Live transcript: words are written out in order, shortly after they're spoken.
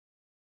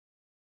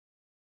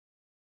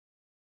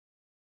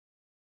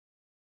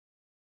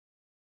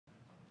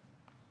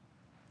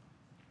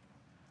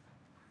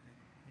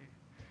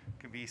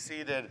can be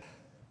seated.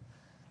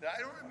 I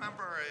don't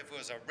remember if it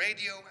was a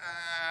radio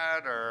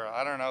ad or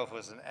I don't know if it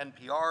was an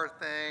NPR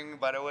thing,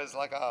 but it was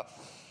like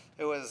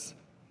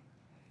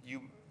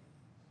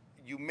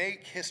you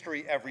make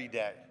history every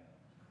day.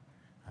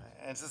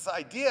 And it's this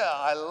idea,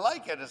 I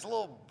like it, it's a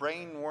little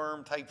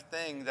brainworm type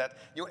thing that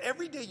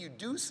every day you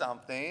do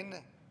something,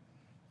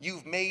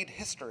 you've made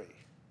history.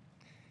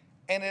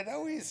 And it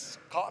always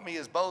caught me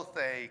as both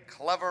a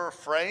clever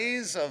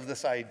phrase of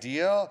this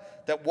idea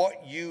that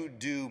what you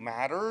do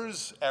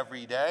matters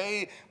every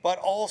day, but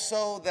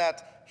also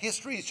that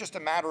history is just a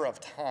matter of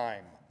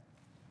time.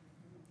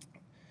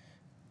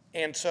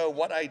 And so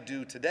what I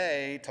do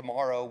today,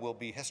 tomorrow will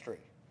be history.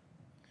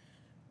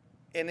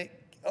 And it's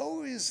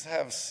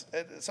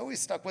always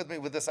stuck with me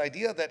with this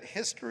idea that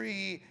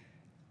history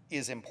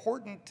is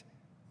important.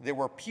 There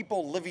were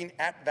people living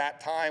at that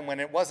time when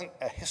it wasn't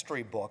a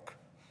history book,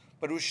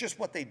 but it was just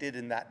what they did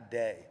in that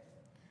day.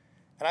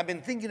 And I've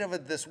been thinking of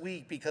it this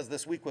week because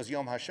this week was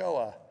Yom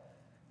HaShoah.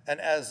 And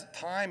as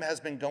time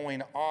has been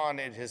going on,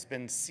 it has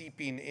been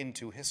seeping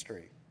into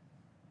history.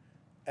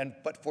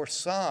 But for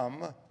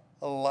some,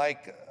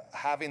 like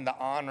having the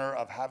honor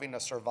of having a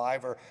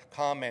survivor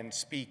come and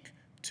speak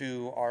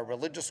to our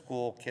religious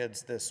school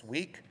kids this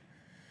week,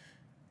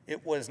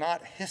 it was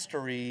not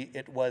history,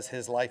 it was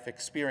his life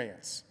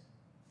experience.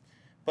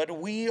 But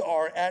we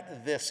are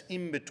at this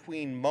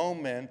in-between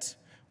moment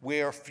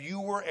where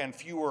fewer and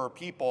fewer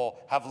people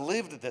have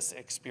lived this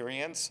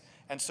experience,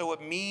 and so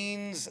it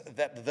means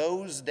that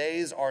those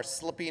days are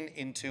slipping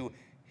into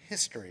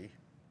history,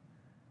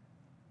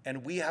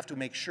 and we have to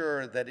make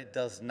sure that it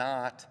does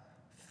not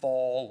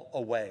fall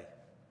away.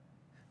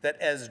 That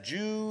as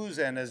Jews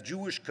and as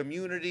Jewish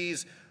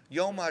communities,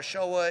 Yom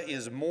HaShoah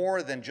is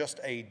more than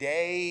just a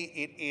day,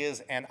 it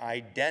is an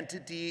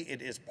identity,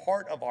 it is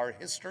part of our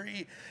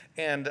history,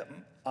 and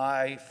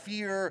I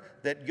fear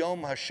that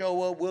Yom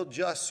HaShoah will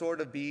just sort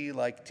of be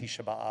like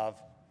Tisha B'Av,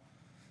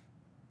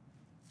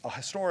 a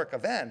historic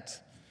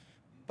event,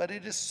 but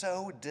it is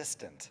so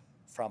distant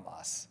from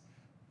us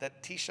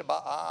that Tisha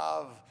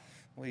B'Av,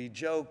 we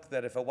joke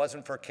that if it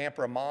wasn't for Camp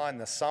Ramah in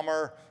the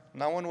summer,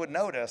 no one would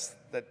notice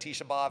that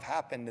Tisha B'Av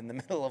happened in the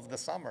middle of the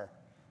summer.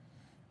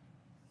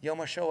 Yom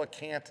HaShoah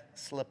can't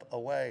slip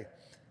away.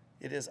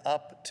 It is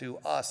up to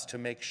us to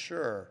make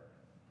sure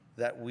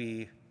that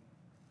we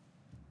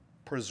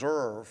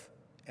preserve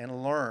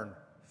and learn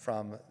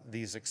from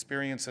these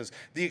experiences.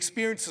 The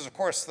experiences, of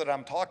course, that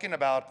I'm talking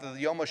about, the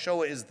Yom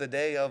HaShoah is the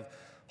day of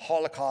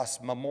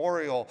Holocaust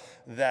memorial,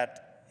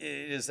 that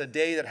it is a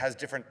day that has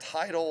different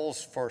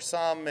titles. For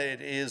some,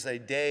 it is a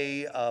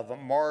day of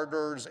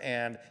martyrs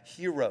and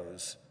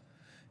heroes,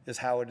 is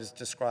how it is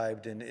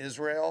described in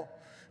Israel,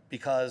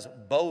 because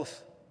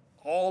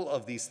all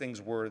of these things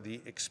were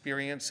the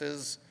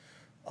experiences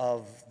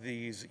of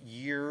these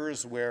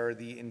years where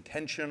the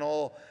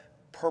intentional,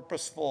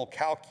 purposeful,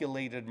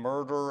 calculated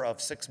murder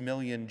of 6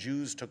 million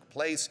Jews took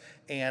place,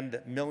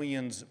 and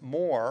millions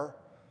more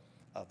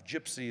of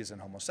gypsies and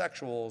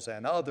homosexuals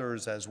and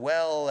others, as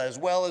well as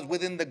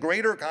within the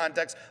greater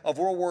context of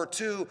World War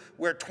II,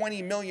 where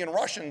 20 million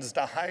Russians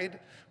died,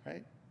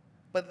 right?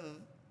 But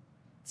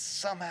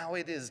somehow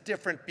it is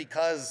different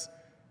because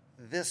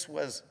this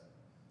was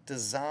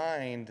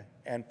designed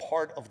and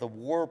part of the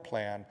war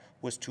plan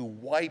was to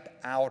wipe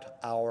out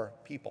our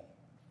people.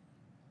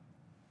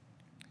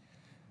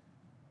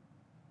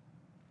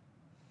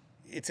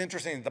 It's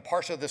interesting, the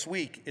parsha this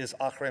week is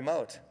Achrei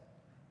Mot,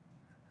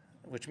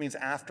 which means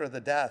after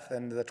the death.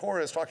 And the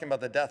Torah is talking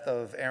about the death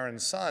of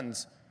Aaron's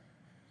sons.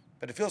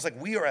 But it feels like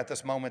we are at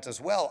this moment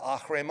as well.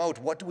 Achrei Mot,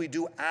 what do we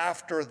do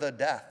after the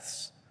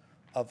deaths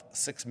of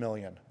 6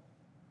 million?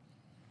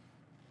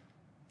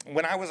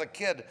 When I was a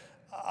kid,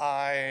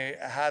 I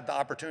had the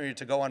opportunity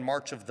to go on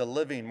March of the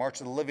Living.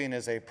 March of the Living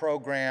is a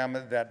program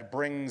that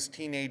brings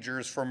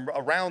teenagers from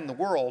around the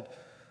world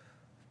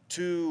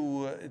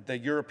to the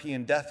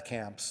European death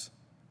camps.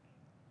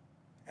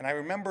 And I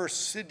remember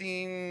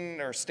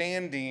sitting or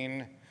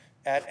standing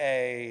at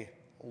a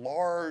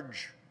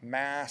large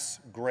mass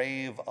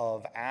grave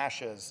of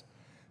ashes,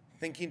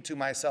 thinking to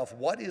myself,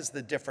 what is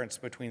the difference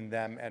between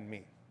them and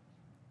me?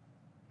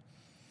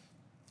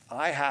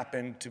 I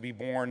happened to be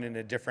born in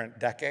a different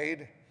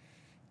decade,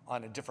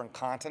 on a different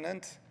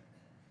continent,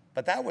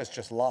 but that was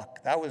just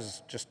luck. That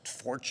was just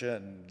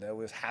fortune. That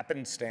was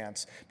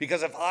happenstance.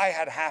 Because if I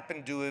had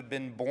happened to have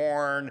been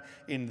born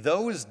in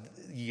those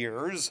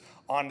years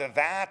on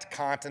that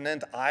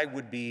continent, I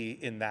would be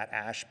in that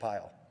ash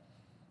pile.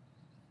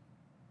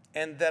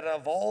 And that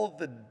of all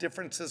the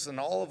differences and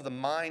all of the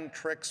mind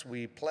tricks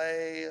we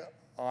play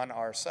on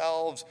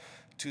ourselves,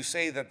 to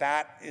say that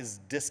that is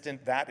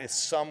distant, that is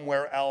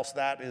somewhere else,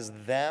 that is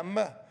them,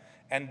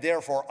 and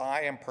therefore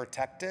I am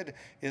protected,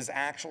 is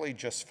actually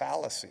just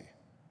fallacy.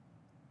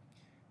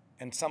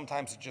 And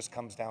sometimes it just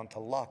comes down to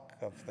luck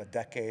of the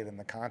decade and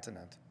the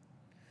continent.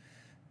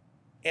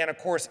 And of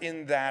course,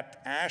 in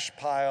that ash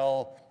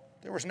pile,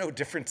 there was no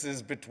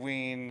differences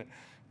between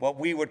what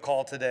we would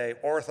call today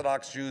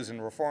Orthodox Jews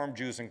and Reform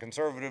Jews and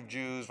Conservative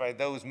Jews, right?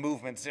 Those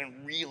movements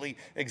didn't really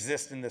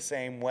exist in the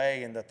same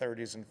way in the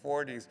 30s and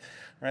 40s,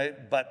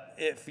 right? But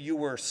if you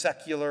were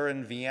secular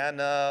in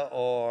Vienna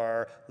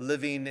or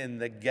living in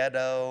the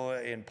ghetto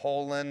in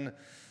Poland,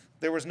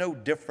 there was no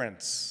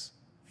difference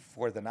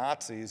for the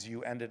Nazis.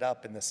 You ended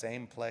up in the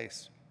same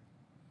place.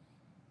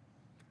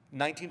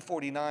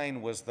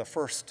 1949 was the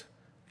first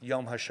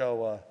Yom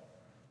HaShoah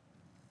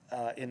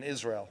in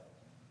Israel.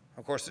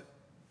 Of course,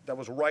 that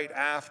was right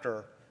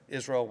after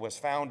Israel was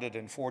founded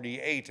in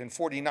 48. And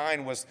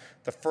 49 was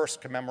the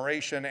first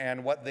commemoration,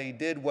 and what they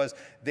did was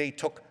they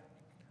took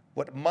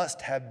what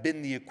must have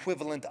been the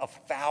equivalent of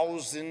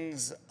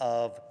thousands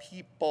of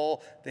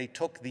people. They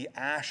took the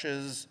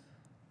ashes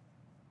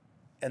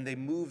and they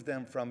moved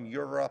them from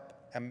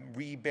Europe and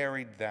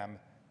reburied them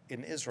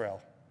in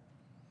Israel.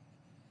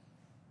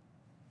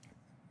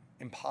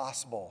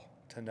 Impossible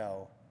to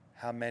know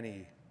how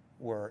many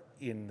were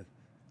in,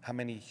 how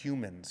many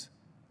humans,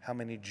 how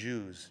many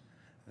Jews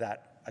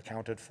that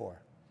accounted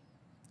for.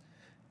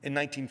 In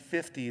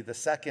 1950, the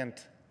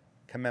second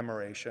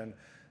commemoration,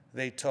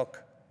 they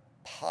took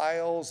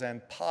piles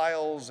and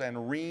piles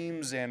and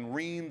reams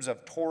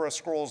of Torah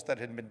scrolls that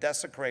had been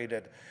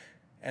desecrated,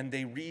 and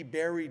they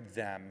reburied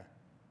them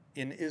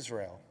in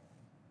Israel.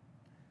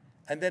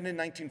 And then in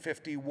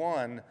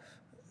 1951,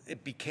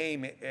 it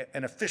became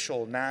an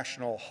official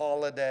national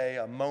holiday,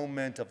 a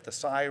moment of the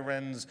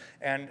sirens,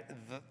 and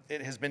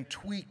it has been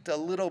tweaked a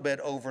little bit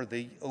over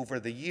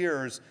the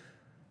years,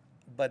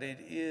 but it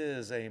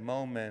is a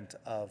moment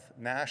of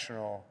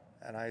national,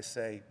 and I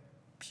say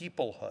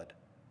peoplehood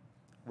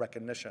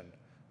recognition,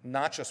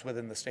 not just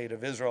within the state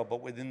of Israel,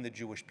 but within the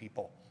Jewish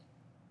people.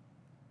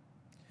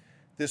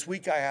 This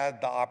week I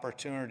had the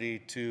opportunity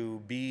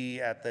to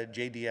be at the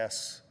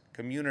JDS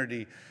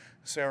community.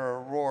 Sarah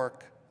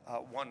Rourke,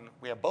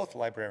 we have both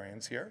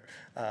librarians here,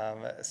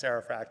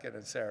 Sarah Fratkin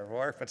and Sarah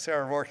Rourke, but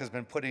Sarah Rourke has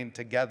been putting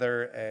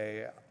together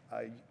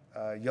a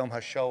Yom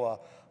HaShoah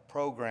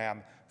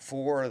program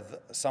for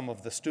some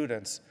of the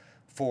students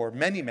for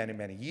many, many,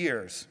 many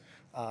years.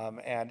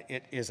 And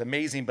it is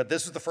amazing, but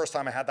this is the first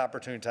time I had the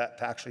opportunity to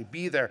actually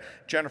be there.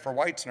 Jennifer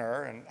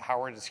Weitzner, and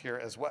Howard is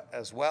here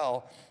as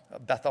well,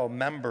 Bethel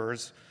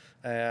members,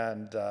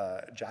 and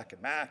Jack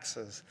and Max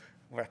has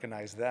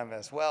recognized them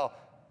as well.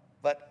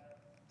 But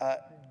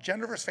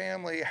Jennifer's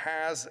family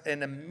has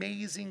an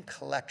amazing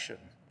collection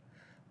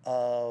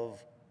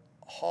of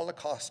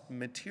Holocaust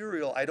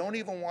material. I don't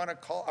even want to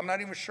call, I'm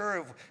not even sure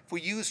if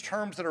we use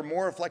terms that are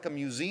more of like a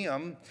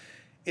museum,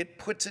 it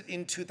puts it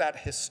into that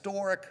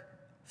historic,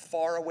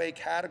 faraway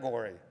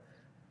category.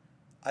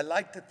 I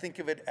like to think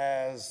of it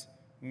as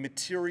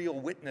material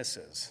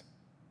witnesses.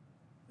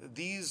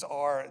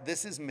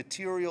 This is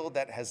material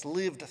that has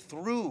lived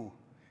through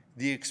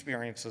the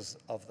experiences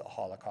of the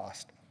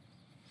Holocaust.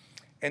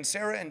 And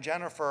Sarah and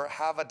Jennifer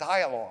have a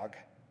dialogue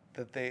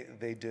that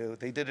they do.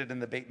 They did it in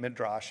the Beit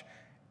Midrash.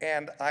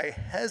 And I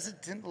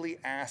hesitantly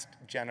asked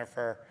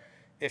Jennifer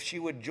if she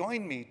would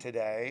join me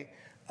today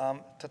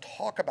to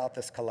talk about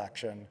this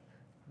collection,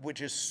 which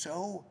is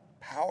so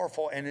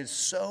powerful and is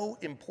so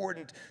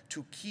important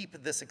to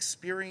keep this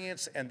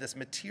experience and this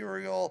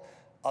material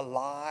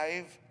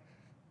alive,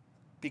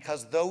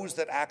 because those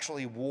that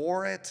actually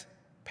wore it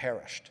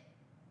perished.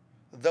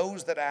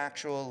 Those that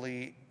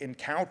actually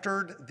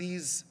encountered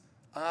these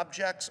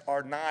objects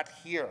are not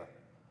here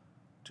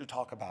to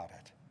talk about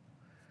it.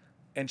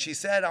 And she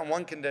said on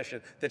one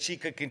condition, that she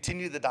could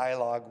continue the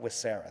dialogue with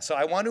Sarah. So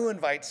I want to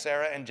invite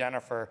Sarah and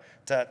Jennifer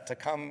to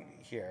come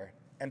here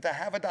and to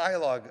have a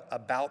dialogue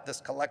about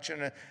this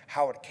collection,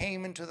 how it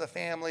came into the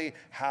family,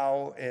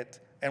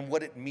 and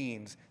what it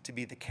means to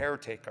be the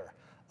caretaker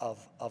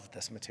of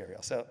this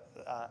material. So,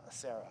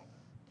 Sarah.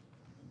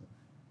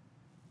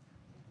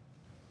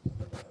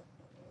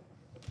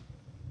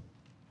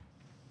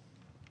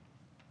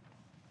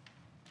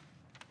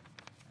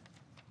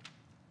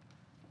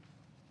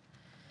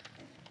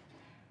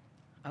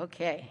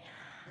 Okay.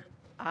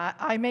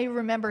 I may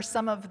remember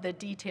some of the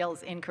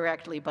details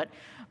incorrectly, but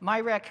my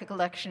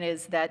recollection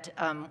is that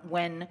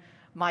when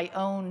my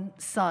own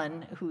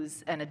son,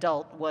 who's an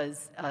adult,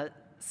 was a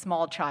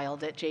small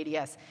child at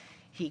JDS,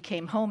 he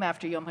came home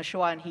after Yom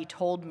HaShoah and he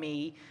told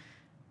me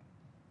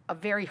a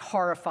very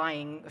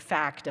horrifying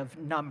fact of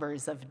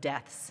numbers of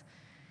deaths.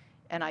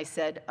 And I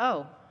said,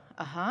 oh,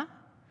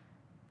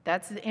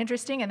 that's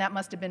interesting, and that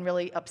must have been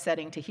really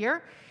upsetting to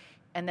hear.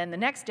 And then the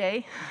next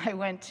day, I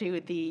went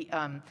to the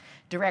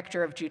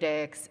director of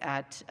Judaics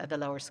at the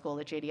lower school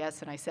at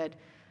JDS, and I said,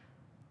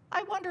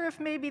 I wonder if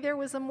maybe there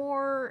was a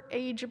more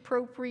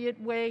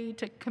age-appropriate way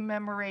to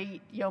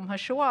commemorate Yom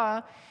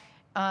HaShoah.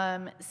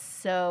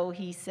 So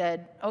he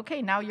said,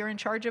 okay, now you're in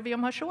charge of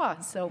Yom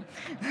HaShoah. So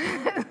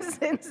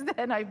since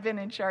then, I've been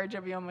in charge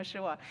of Yom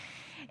HaShoah.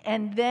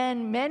 And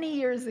then many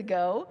years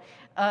ago,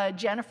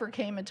 Jennifer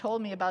came and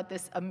told me about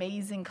this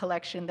amazing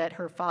collection that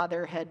her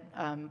father had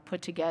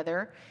put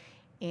together.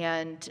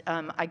 And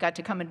I got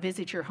to come and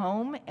visit your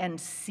home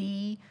and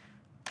see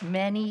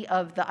many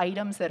of the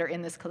items that are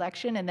in this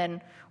collection, and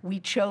then we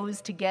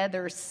chose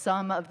together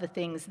some of the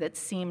things that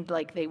seemed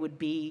like they would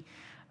be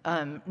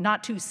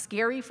not too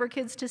scary for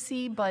kids to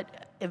see,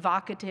 but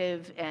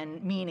evocative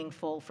and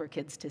meaningful for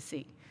kids to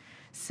see.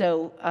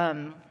 So,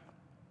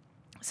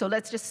 so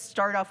let's just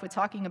start off with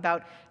talking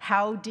about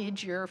how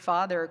did your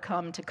father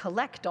come to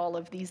collect all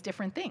of these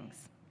different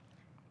things?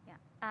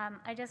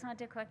 I just want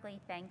to quickly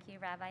thank you,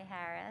 Rabbi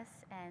Harris,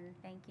 and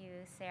thank you,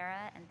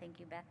 Sarah, and thank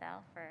you,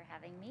 Bethel, for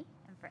having me,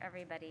 and for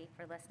everybody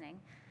for listening.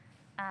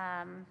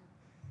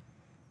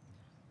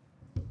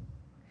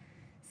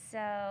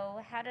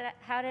 So how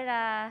did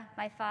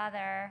my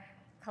father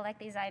collect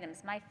these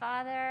items? My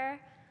father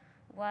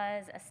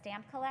was a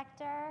stamp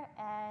collector,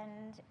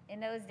 and in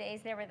those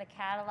days there were the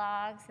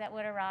catalogs that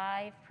would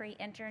arrive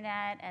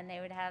pre-internet, and they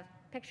would have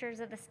pictures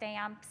of the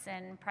stamps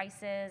and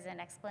prices and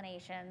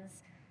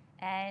explanations.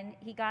 And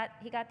he got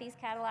these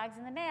catalogs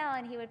in the mail,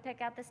 and he would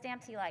pick out the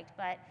stamps he liked.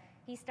 But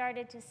he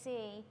started to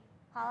see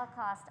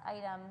Holocaust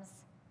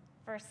items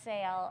for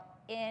sale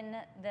in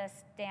the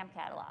stamp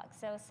catalog.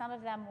 So some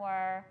of them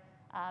were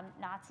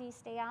Nazi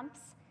stamps,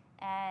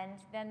 and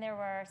then there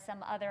were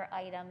some other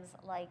items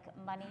like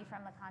money from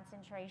the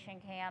concentration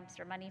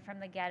camps or money from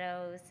the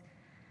ghettos.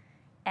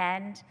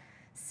 And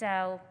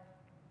so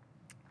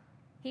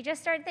he just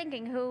started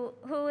thinking,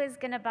 who is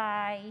going to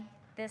buy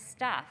this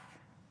stuff?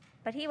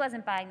 But he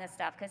wasn't buying this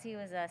stuff because he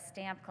was a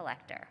stamp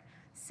collector.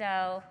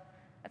 So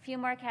a few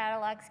more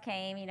catalogs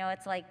came. You know,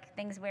 it's like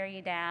things wear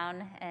you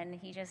down. And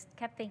he just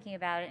kept thinking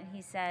about it. And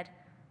he said,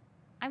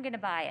 I'm going to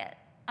buy it.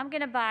 I'm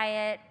going to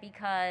buy it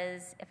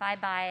because if I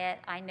buy it,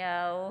 I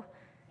know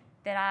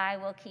that I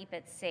will keep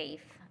it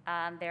safe.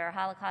 There are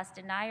Holocaust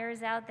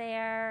deniers out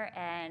there.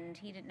 And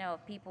he didn't know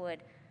if people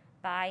would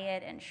buy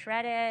it and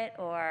shred it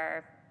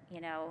or, you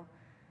know,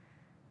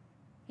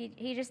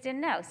 he just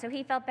didn't know. So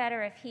he felt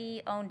better if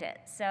he owned it.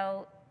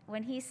 So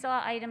when he saw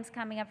items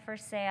coming up for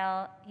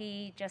sale,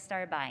 he just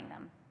started buying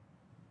them.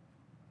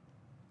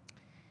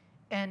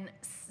 And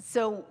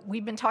so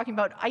we've been talking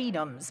about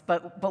items,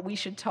 but we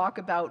should talk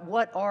about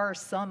what are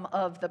some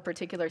of the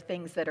particular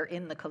things that are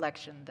in the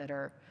collection that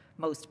are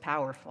most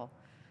powerful.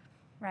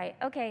 Right.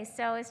 Okay,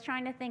 so I was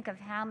trying to think of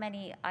how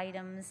many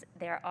items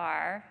there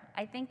are.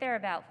 I think there are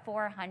about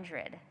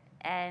 400.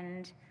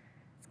 And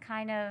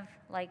kind of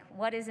like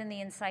what is in the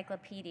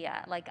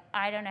encyclopedia. Like,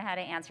 I don't know how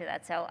to answer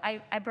that. So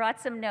I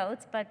brought some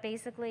notes, but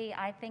basically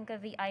I think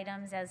of the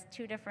items as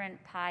two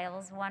different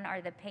piles. One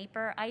are the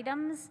paper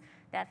items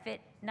that fit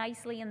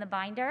nicely in the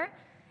binder,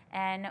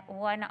 and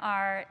one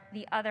are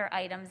the other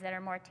items that are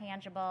more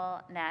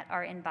tangible that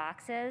are in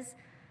boxes.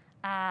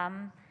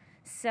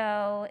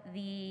 So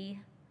the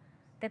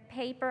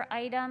paper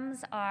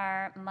items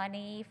are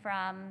money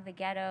from the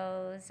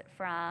ghettos,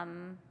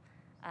 from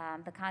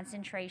the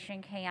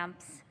concentration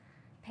camps,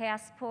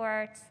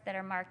 passports that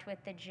are marked with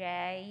the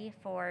J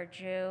for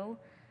Jew,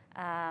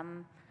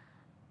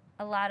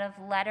 a lot of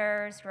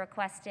letters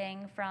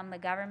requesting from the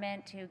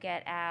government to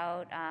get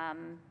out.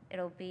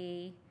 It'll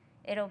be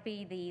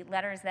the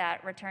letters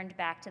that returned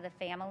back to the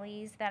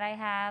families that I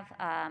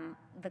have.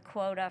 The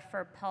quota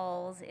for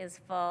Poles is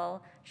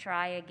full.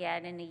 Try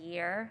again in a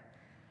year.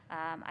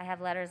 I have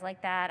letters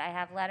like that. I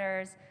have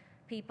letters,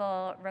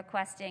 people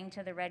requesting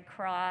to the Red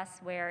Cross,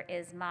 where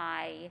is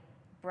my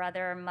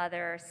brother,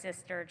 mother,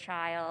 sister,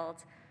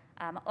 child,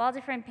 all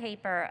different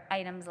paper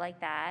items like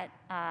that.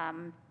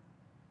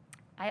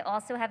 I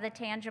also have the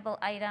tangible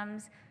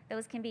items.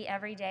 Those can be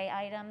everyday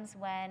items.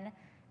 When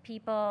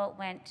people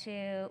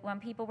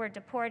were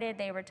deported,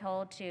 they were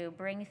told to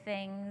bring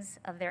things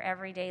of their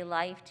everyday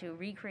life to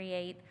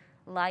recreate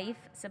life,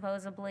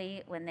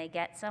 supposedly, when they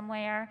get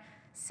somewhere.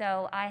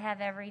 So I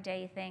have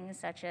everyday things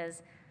such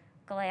as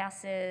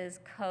glasses,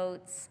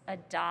 coats, a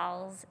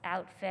doll's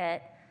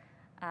outfit.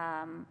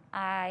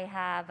 I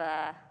have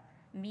a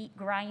meat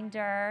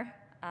grinder.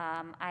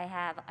 I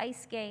have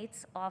ice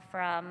skates, all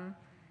from,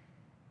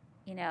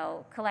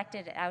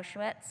 collected at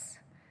Auschwitz.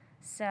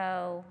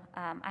 So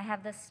I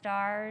have the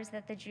stars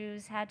that the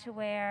Jews had to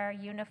wear,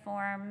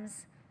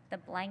 uniforms, the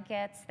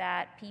blankets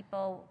that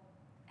people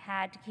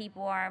had to keep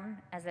warm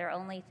as their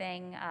only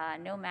thing,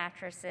 no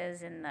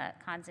mattresses in the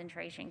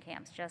concentration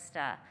camps, just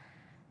a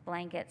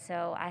blanket.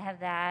 So I have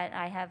that.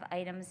 I have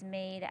items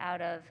made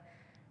out of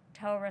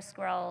Torah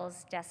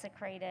scrolls,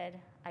 desecrated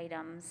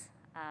items,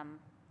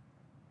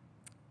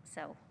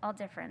 so all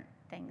different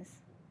things.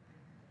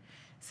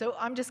 So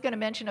I'm just going to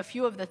mention a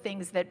few of the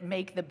things that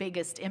make the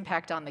biggest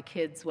impact on the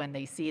kids when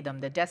they see them.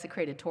 The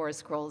desecrated Torah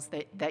scrolls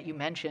that you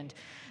mentioned.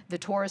 The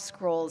Torah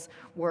scrolls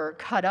were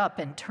cut up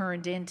and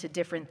turned into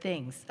different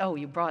things. Oh,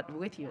 you brought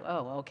with you.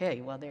 Oh, okay.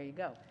 Well, there you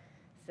go.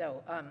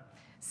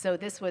 So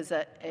this was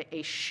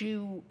a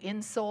shoe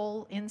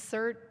insole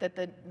insert that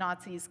the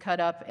Nazis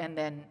cut up and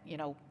then,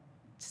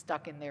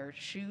 stuck in their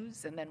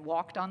shoes and then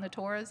walked on the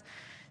Torahs.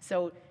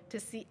 So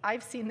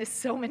I've seen this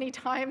so many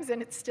times, and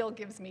it still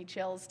gives me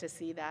chills to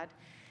see that.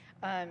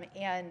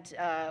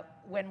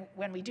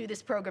 When we do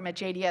this program at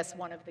JDS,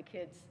 one of the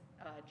kids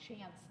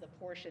chants the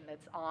portion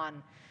that's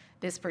on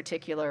this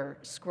particular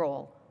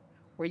scroll,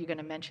 were you going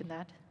to mention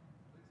that?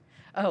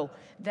 Oh,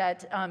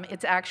 that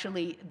it's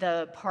actually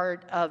the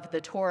part of the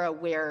Torah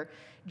where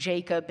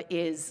Jacob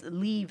is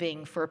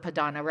leaving for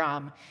Padan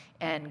Aram,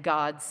 and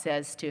God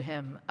says to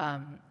him,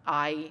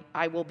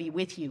 I will be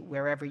with you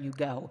wherever you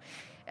go,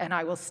 and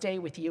I will stay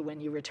with you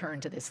when you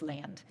return to this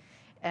land.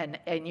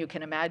 And you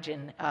can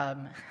imagine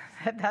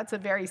that's a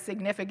very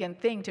significant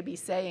thing to be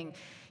saying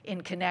in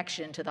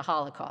connection to the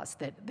Holocaust,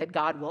 that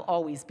God will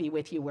always be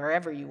with you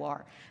wherever you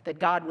are, that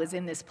God was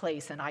in this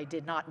place and I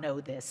did not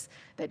know this,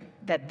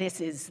 that this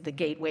is the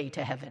gateway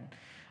to heaven.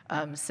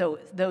 So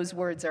those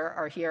words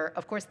are here.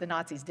 Of course, the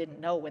Nazis didn't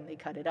know when they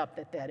cut it up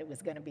that it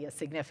was going to be a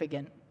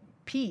significant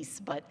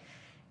piece, but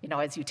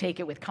as you take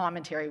it with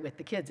commentary with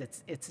the kids,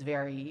 it's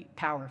very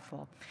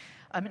powerful.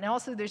 And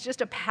also, there's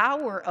just a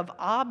power of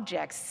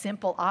objects,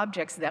 simple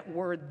objects that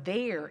were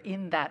there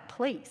in that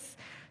place.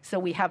 So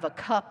we have a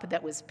cup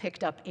that was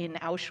picked up in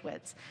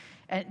Auschwitz.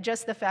 And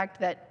just the fact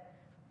that,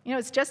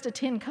 it's just a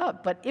tin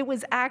cup, but it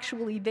was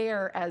actually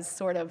there as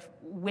sort of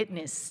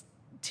witness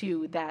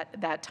to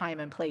that time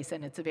and place,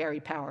 and it's very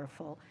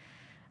powerful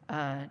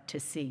to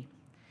see.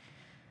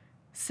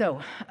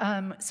 So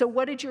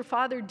what did your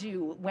father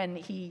do when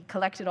he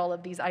collected all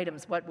of these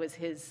items? What was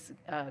his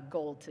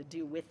goal to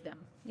do with them?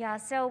 Yeah,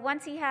 so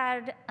once he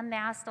had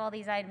amassed all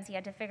these items, he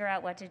had to figure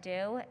out what to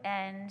do,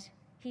 and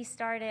he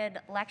started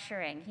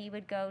lecturing. He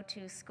would go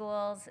to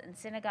schools and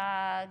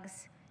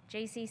synagogues,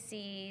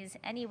 JCCs,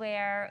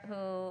 anywhere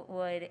who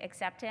would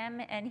accept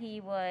him, and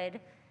he would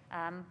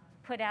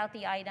put out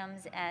the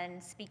items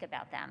and speak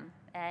about them.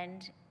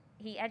 And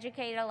he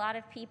educated a lot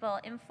of people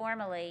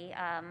informally.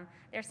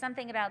 There's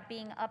something about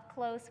being up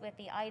close with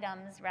the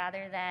items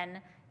rather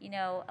than,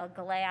 a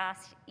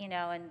glass,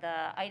 and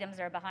the items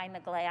are behind the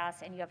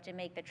glass and you have to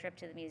make the trip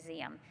to the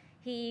museum.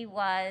 He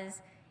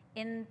was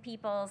in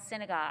people's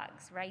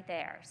synagogues right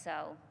there,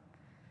 so.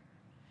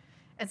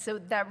 And so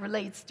that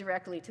relates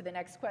directly to the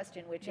next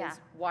question, which is,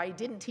 why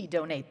didn't he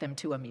donate them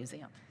to a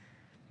museum?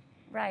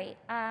 Right.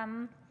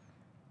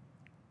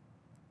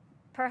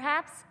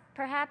 Perhaps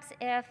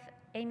if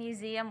a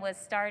museum was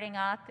starting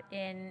up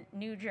in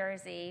New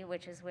Jersey,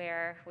 which is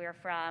where we're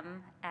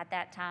from at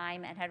that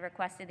time, and had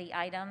requested the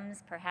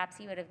items, perhaps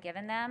he would have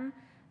given them.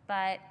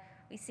 But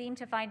we seem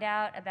to find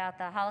out about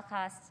the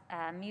Holocaust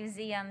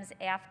museums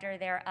after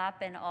they're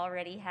up and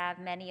already have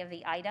many of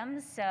the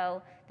items.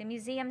 So the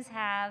museums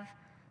have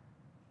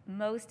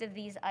most of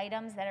these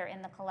items that are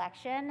in the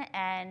collection,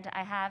 and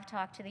I have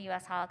talked to the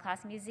U.S.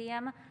 Holocaust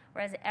Museum,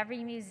 whereas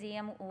every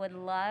museum would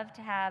love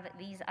to have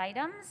these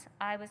items.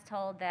 I was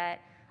told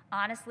that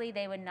honestly,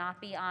 they would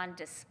not be on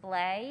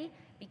display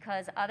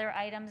because other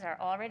items are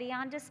already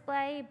on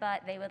display,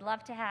 but they would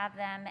love to have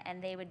them,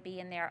 and they would be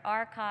in their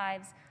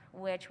archives,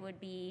 which would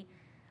be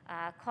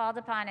called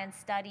upon and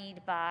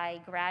studied by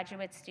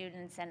graduate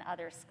students and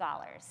other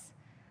scholars.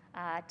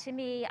 To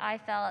me, I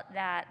felt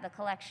that the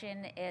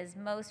collection is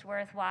most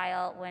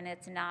worthwhile when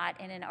it's not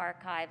in an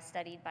archive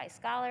studied by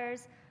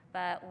scholars,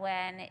 but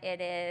when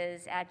it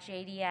is at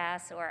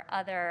JDS or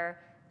other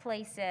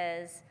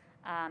places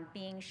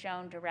being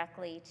shown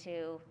directly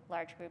to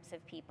large groups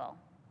of people.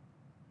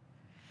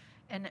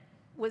 And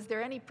was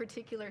there any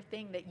particular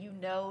thing that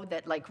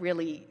that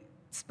really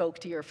spoke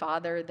to your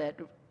father that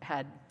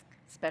had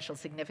special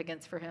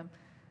significance for him?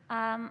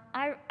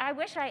 I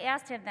wish I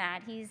asked him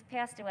that. He's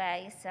passed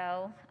away,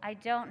 so I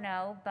don't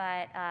know,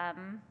 but I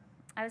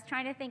was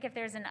trying to think if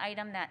there's an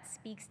item that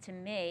speaks to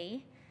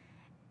me.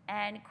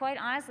 And quite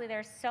honestly,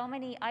 there's so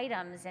many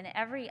items, and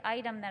every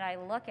item that I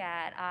look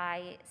at,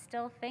 I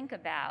still think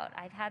about.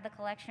 I've had the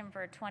collection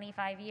for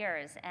 25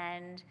 years,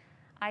 and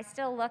I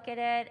still look at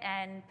it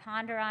and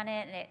ponder on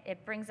it, and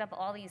it brings up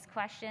all these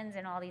questions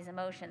and all these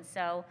emotions.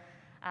 So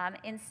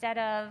instead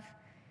of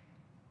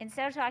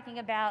talking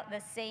about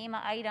the same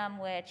item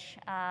which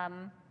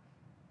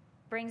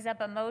brings up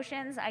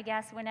emotions, I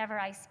guess whenever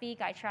I speak,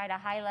 I try to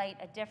highlight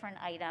a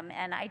different item,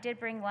 and I did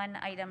bring one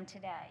item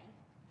today.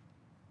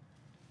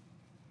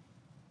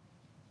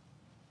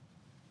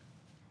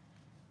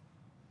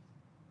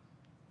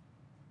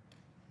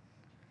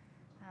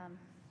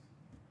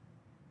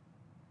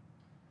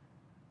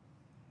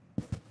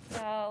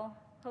 So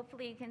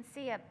hopefully you can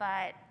see it,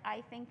 but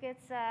I think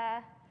it's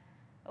a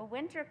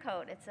winter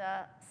coat. It's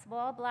a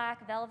small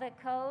black velvet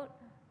coat,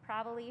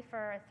 probably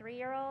for a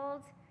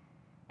 3-year-old,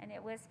 and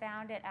it was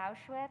found at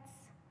Auschwitz.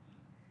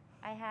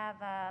 I have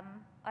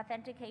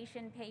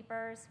authentication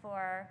papers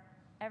for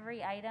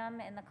every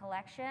item in the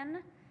collection,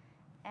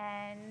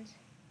 and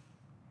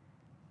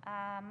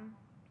I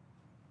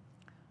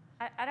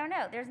don't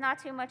know. There's not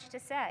too much to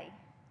say. I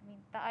mean,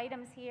 the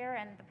item's here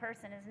and the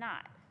person is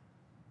not.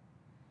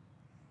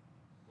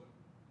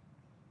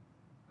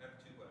 I have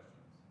 2 questions.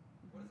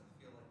 What does it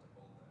feel like to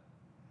hold that?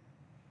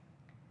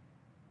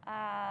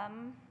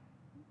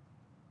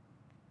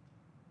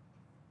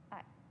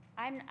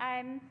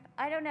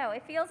 I don't know.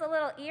 It feels a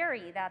little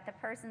eerie that the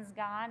person's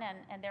gone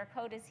and their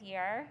coat is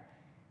here.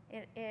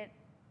 It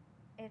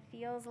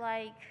feels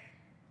like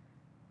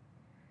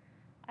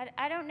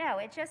I don't know.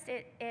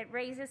 It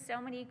raises so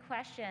many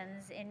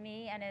questions in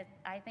me, and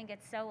I think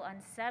it's so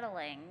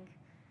unsettling.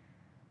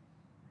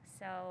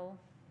 So,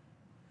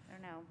 I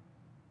don't know.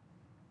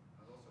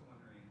 I was also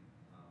wondering,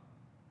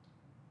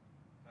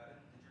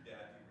 did your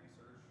dad do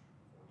research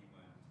before he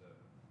went to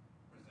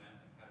present? And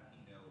how did he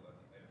know about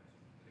the items?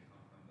 Did it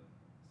come from the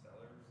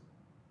sellers?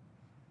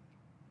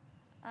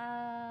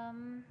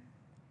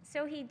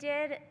 So he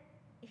did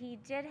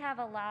have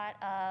a lot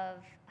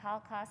of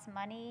Holocaust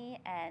money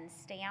and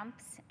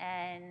stamps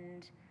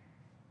and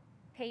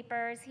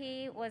papers.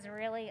 He was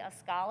really a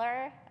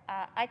scholar.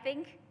 I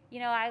think,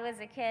 I was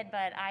a kid,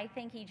 but I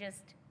think he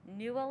just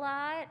knew a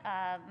lot.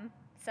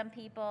 Some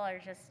people are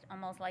just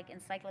almost like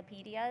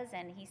encyclopedias,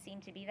 and he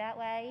seemed to be that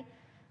way.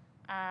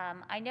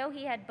 I know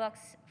he had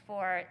books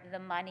for the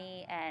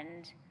money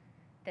and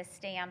the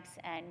stamps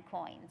and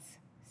coins.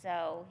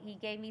 So he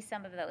gave me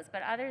some of those.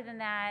 But other than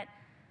that,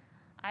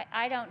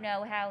 I don't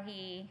know how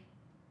he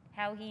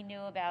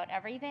knew about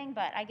everything,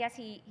 but I guess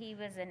he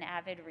was an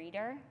avid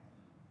reader.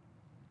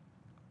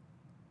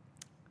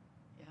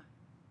 Yeah.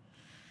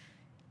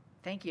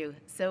 Thank you.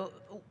 So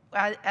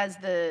as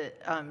the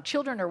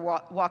children are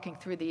walking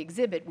through the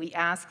exhibit, we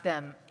ask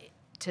them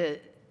to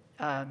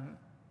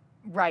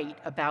write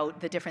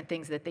about the different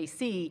things that they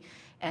see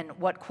and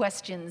what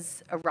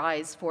questions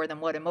arise for them,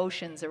 what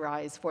emotions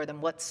arise for them,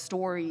 what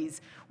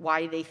stories,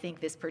 why they think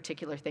this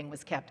particular thing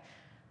was kept.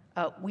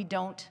 We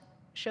don't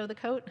show the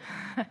coat.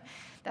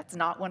 That's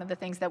not one of the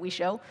things that we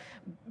show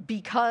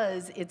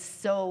because it's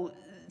so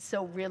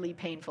really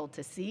painful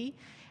to see.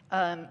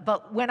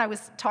 But when I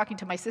was talking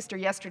to my sister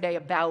yesterday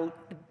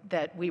about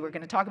that we were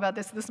going to talk about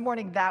this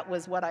morning, that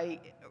was what I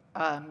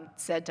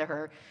said to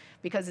her,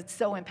 because it's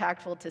so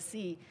impactful to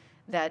see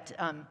that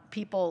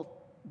people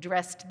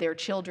dressed their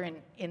children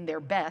in their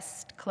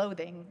best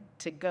clothing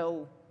to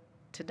go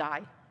to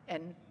die.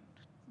 And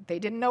they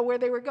didn't know where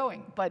they were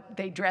going, but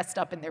they dressed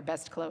up in their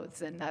best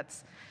clothes, and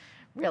that's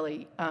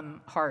really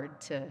hard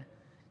to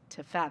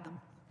fathom.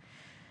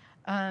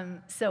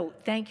 So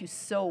thank you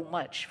so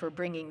much for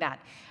bringing that.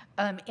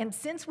 And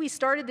since we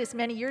started this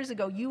many years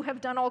ago, you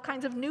have done all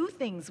kinds of new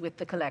things with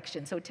the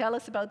collection. So tell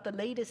us about the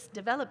latest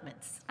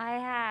developments. I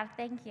have,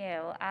 thank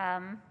you.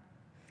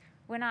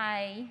 When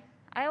I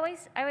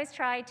always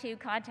try to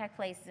contact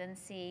places and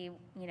see,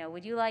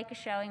 would you like a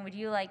showing? Would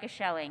you like a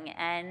showing?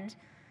 And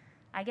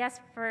I guess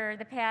for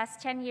the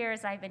past 10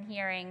 years, I've been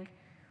hearing,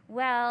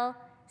 well,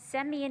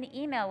 send me an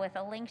email with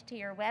a link to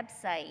your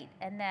website,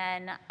 and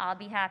then I'll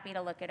be happy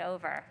to look it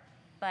over.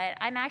 But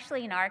I'm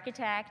actually an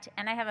architect,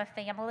 and I have a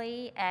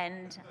family,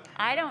 and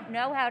I don't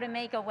know how to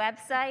make a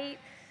website.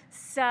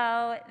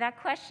 So that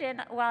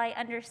question, while I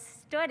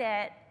understood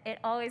it, it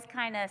always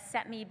kind of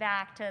set me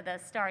back to the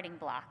starting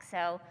block.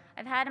 So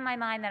I've had in my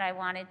mind that I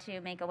wanted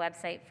to make a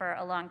website for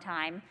a long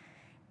time.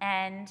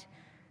 And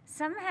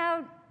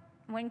somehow,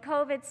 when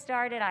COVID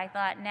started, I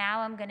thought, now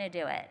I'm going to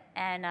do it.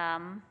 And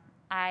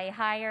I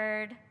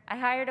hired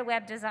a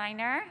web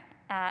designer,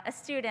 a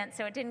student,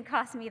 so it didn't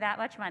cost me that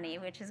much money,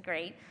 which is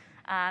great.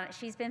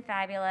 She's been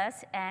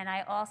fabulous. And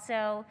I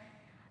also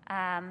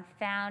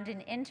found an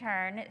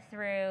intern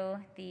through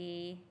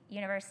the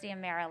University of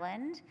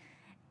Maryland,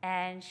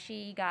 and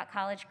she got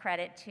college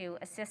credit to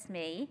assist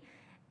me.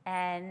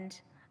 And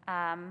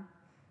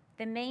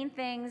the main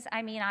things,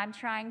 I'm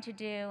trying to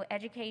do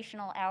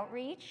educational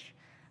outreach,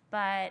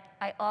 but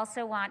I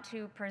also want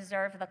to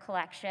preserve the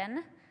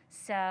collection.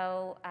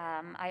 So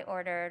I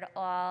ordered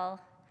all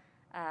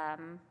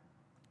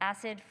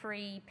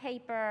acid-free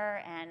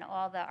paper and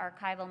all the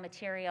archival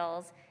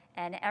materials,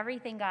 and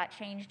everything got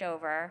changed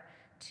over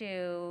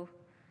to,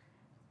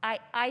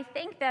 I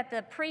think that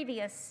the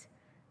previous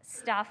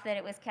stuff that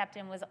it was kept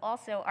in was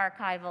also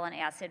archival and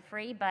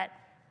acid-free, but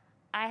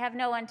I have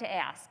no one to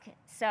ask.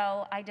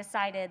 So I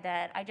decided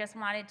that I just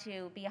wanted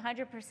to be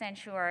 100%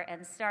 sure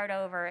and start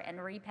over and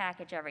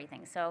repackage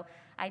everything. So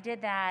I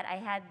did that. I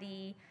had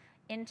the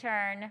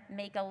intern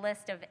make a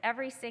list of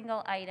every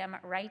single item,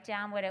 write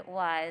down what it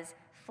was,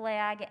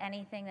 flag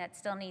anything that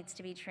still needs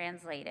to be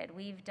translated.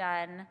 We've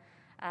done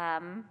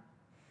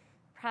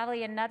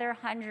probably another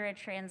 100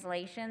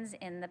 translations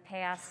in the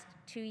past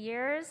 2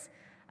 years.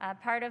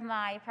 Part of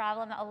my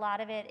problem, a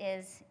lot of it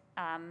is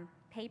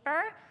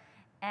paper,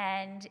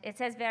 and it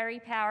says very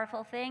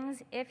powerful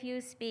things if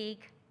you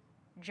speak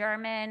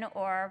German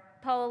or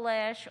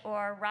Polish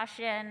or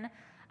Russian,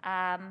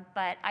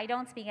 but I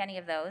don't speak any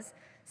of those.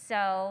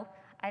 So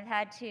I've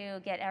had to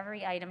get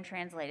every item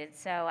translated.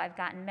 So I've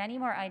gotten many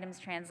more items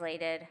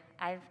translated.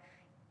 I've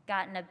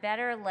gotten a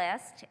better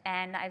list,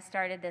 and I've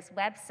started this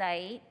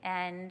website.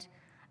 And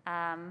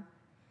I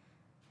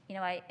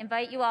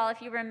invite you all,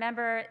 if you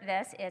remember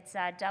this, it's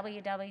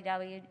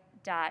www.v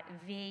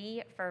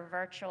for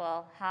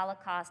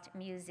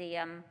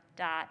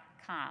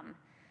virtualholocaustmuseum.com.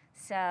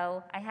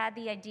 So I had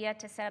the idea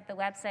to set up the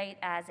website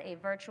as a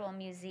virtual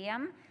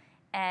museum,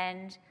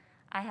 and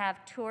I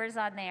have tours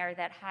on there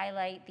that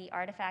highlight the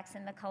artifacts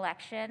in the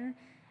collection,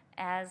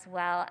 as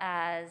well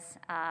as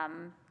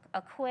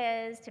a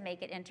quiz to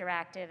make it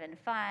interactive and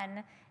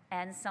fun,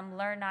 and some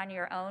learn on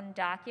your own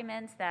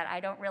documents that I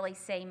don't really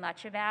say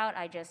much about.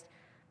 I just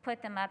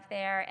put them up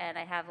there, and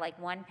I have like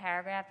one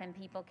paragraph, and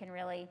people can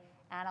really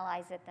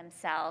analyze it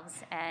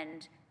themselves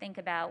and think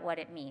about what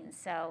it means.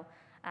 So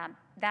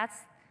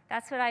that's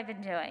what I've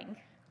been doing.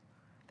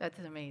 That's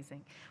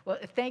amazing. Well,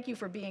 thank you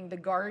for being the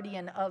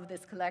guardian of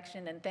this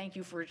collection, and thank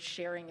you for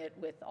sharing it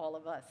with all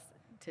of us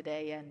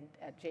today and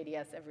at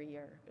JDS every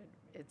year.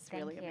 It's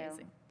really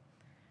amazing.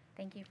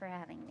 Thank you for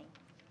having me.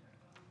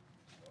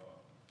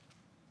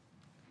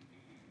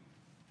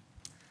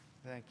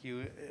 Thank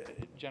you,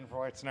 Jennifer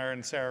Weitzner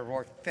and Sarah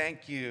Rourke.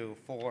 Thank you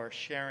for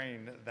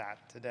sharing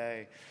that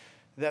today.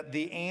 That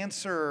the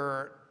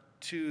answer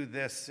to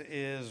this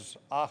is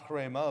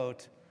Achrei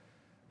Mot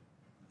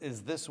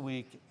is this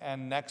week,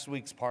 and next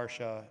week's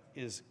Parsha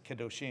is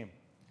Kedoshim.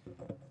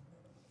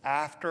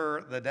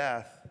 After the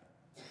death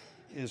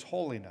is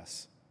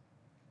holiness.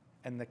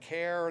 And the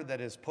care that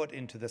is put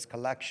into this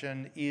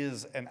collection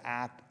is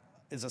a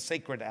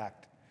sacred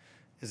act,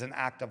 is an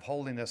act of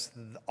holiness.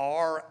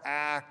 Our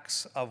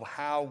acts of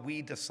how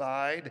we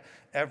decide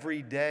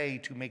every day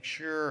to make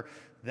sure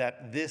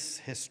that this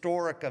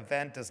historic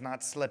event does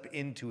not slip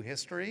into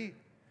history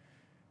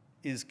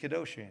is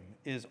Kedoshim,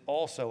 is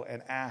also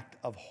an act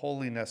of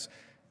holiness,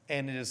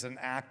 and it is an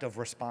act of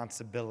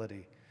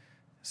responsibility.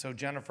 So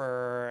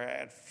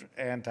Jennifer,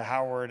 and to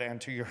Howard, and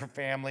to your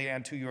family,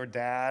 and to your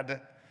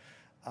dad,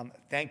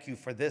 thank you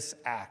for this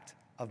act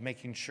of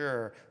making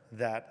sure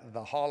that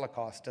the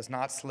Holocaust does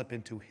not slip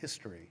into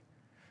history,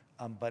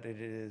 but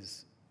it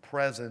is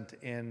present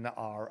in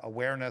our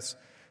awareness.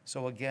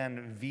 So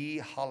again,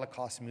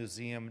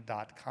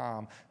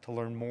 theholocaustmuseum.com to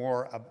learn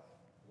more about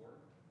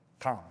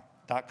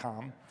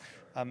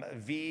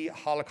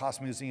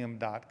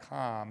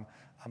theholocaustmuseum.com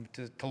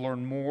to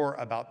learn more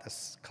about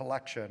this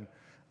collection,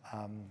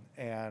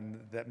 and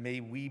that may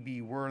we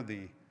be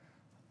worthy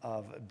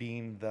of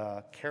being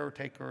the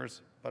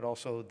caretakers, but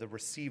also the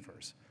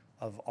receivers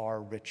of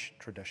our rich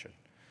tradition.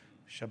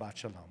 Shabbat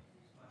Shalom.